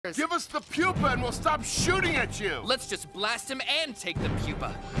Give us the pupa and we'll stop shooting at you! Let's just blast him and take the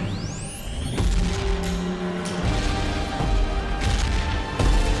pupa.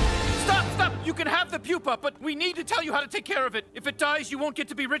 Stop! You can have the pupa, but we need to tell you how to take care of it. If it dies, you won't get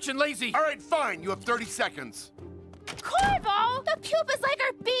to be rich and lazy. All right, fine. You have 30 seconds. Corvo! The pupa's like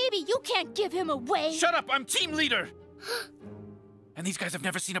our baby. You can't give him away. Shut up! I'm team leader! And these guys have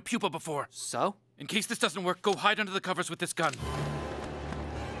never seen a pupa before. So? In case this doesn't work, go hide under the covers with this gun.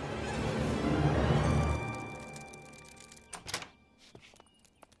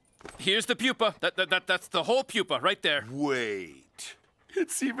 Here's the pupa. That's the whole pupa right there. Wait.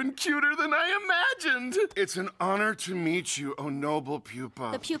 It's even cuter than I imagined. It's an honor to meet you, oh noble pupa.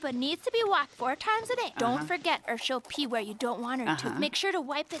 The pupa needs to be walked 4 times a day. Don't forget, or she'll pee where you don't want her to. Make sure to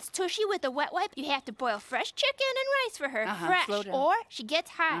wipe its tushy with a wet wipe. You have to boil fresh chicken and rice for her, fresh, or she gets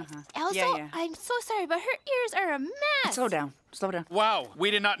hives. Also, I'm so sorry, but her ears are a mess. Slow down. Wow, we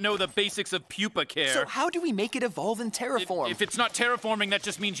did not know the basics of pupa care. So how do we make it evolve and terraform? If it's not terraforming, that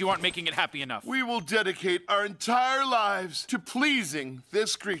just means you aren't making it happy enough. We will dedicate our entire lives to pleasing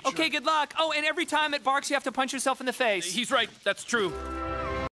this creature. Okay, good luck. Oh, and every time it barks, you have to punch yourself in the face. He's right, that's true.